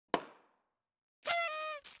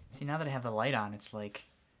See, now that I have the light on, it's like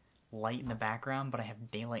light in the background, but I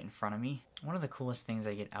have daylight in front of me. One of the coolest things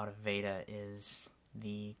I get out of VEDA is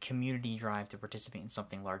the community drive to participate in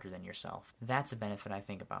something larger than yourself. That's a benefit I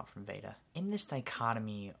think about from VEDA. In this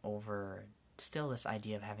dichotomy over still this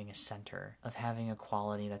idea of having a center, of having a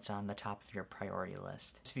quality that's on the top of your priority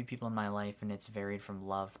list. There's a few people in my life, and it's varied from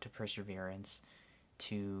love to perseverance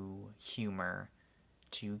to humor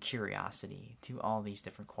to curiosity to all these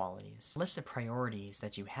different qualities. The list of priorities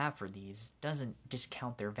that you have for these doesn't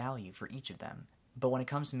discount their value for each of them. But when it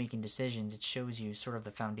comes to making decisions, it shows you sort of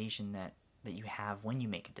the foundation that you have when you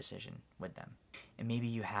make a decision with them. And maybe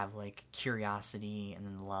you have like curiosity and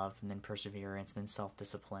then love and then perseverance and then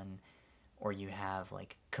self-discipline, or you have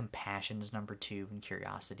like compassion as number 2 and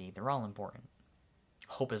curiosity. They're all important.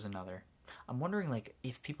 Hope is another. I'm wondering like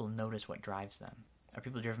if people notice what drives them. Are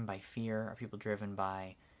people driven by fear? Are people driven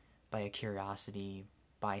by a curiosity,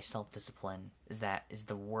 by self-discipline? Is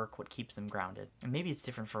the work what keeps them grounded? And maybe it's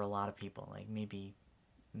different for a lot of people. Like maybe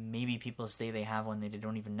people say they have one they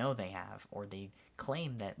don't even know they have, or they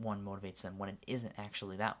claim that one motivates them when it isn't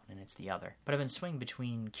actually that one and it's the other. But I've been swinging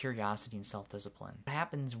between curiosity and self-discipline. What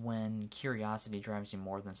happens when curiosity drives you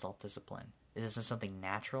more than self-discipline? Is this something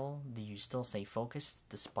natural? Do you still stay focused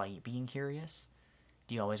despite being curious?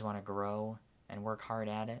 Do you always want to grow and work hard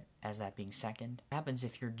at it as that being second? What happens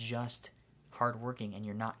if you're just hardworking and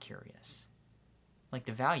you're not curious? Like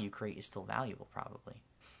the value you create is still valuable probably.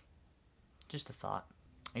 Just a thought.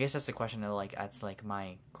 I guess that's the question of like,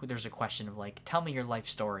 there's a question of like, tell me your life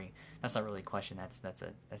story. That's not really a question, that's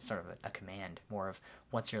sort of a command, more of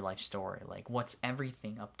what's your life story? Like what's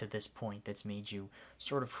everything up to this point that's made you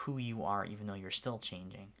sort of who you are even though you're still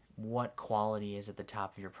changing? What quality is at the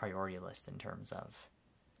top of your priority list in terms of,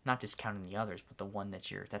 not discounting the others, but the one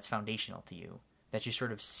that's foundational to you, that you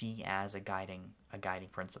sort of see as a guiding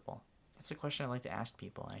principle? That's a question I like to ask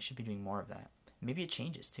people, and I should be doing more of that. Maybe it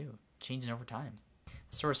changes too, changing over time.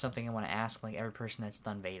 Sort of something I want to ask like every person that's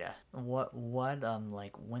done VEDA. What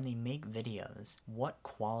like when they make videos, what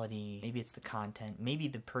quality, maybe it's the content, maybe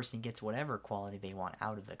the person gets whatever quality they want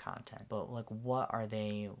out of the content, but like what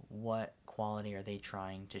quality are they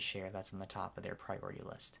trying to share that's on the top of their priority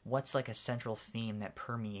list? What's like a central theme that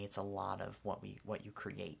permeates a lot of what you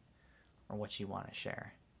create or what you want to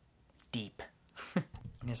share? Deep. I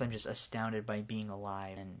guess I'm just astounded by being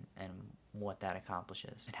alive and what that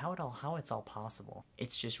accomplishes and how it's all possible.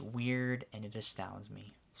 It's just weird and it astounds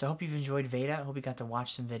me. So I hope you've enjoyed VEDA. I hope you got to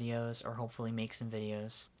watch some videos or hopefully make some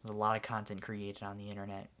videos. There's a lot of content created on the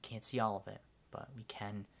internet. Can't see all of it, but we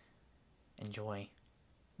can enjoy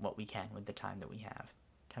what we can with the time that we have.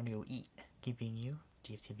 Time to go eat. Keep being you.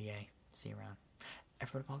 DFTBA. See you around.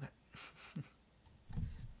 MattPalka.